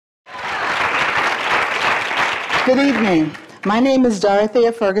Good evening. My name is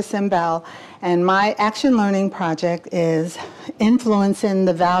Dorothea Ferguson-Bell, and my action learning project is influencing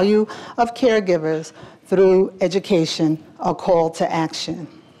the value of caregivers through education, a call to action.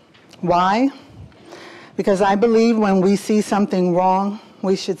 Why? Because I believe when we see something wrong,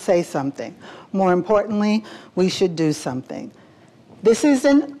 we should say something. More importantly, we should do something. This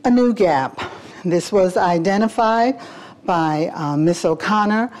isn't a new gap. This was identified by Ms.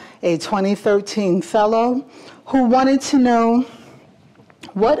 O'Connor, a 2013 fellow, who wanted to know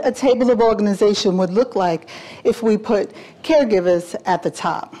what a table of organization would look like if we put caregivers at the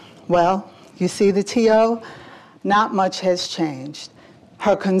top. Well, you see the TO? Not much has changed.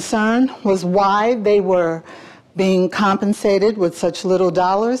 Her concern was why they were being compensated with such little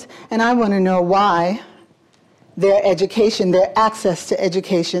dollars, and I want to know why their education, their access to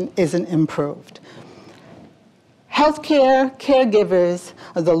education isn't improved. Healthcare caregivers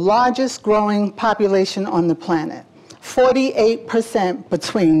are the largest growing population on the planet, 48%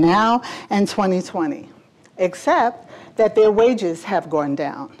 between now and 2020, except that their wages have gone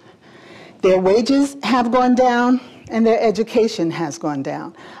down. Their wages have gone down and their education has gone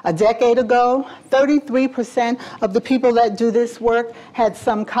down. A decade ago, 33% of the people that do this work had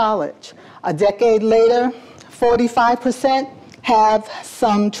some college. A decade later, 45% have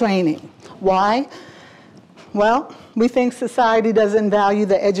some training. Why? Well, we think society doesn't value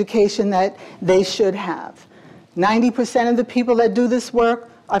the education that they should have. 90% of the people that do this work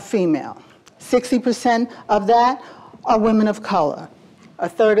are female. 60% of that are women of color. A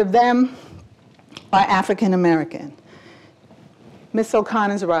third of them are African American. Ms.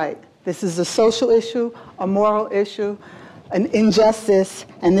 O'Connor's right. This is a social issue, a moral issue, an injustice,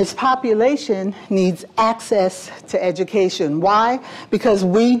 and this population needs access to education. Why? Because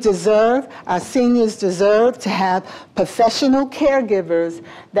we deserve, our seniors deserve to have professional caregivers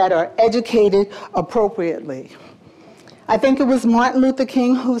that are educated appropriately. I think it was Martin Luther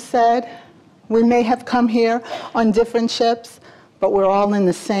King who said, we may have come here on different ships, but we're all in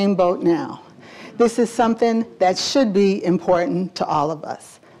the same boat now. This is something that should be important to all of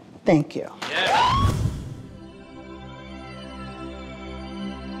us. Thank you. Yeah.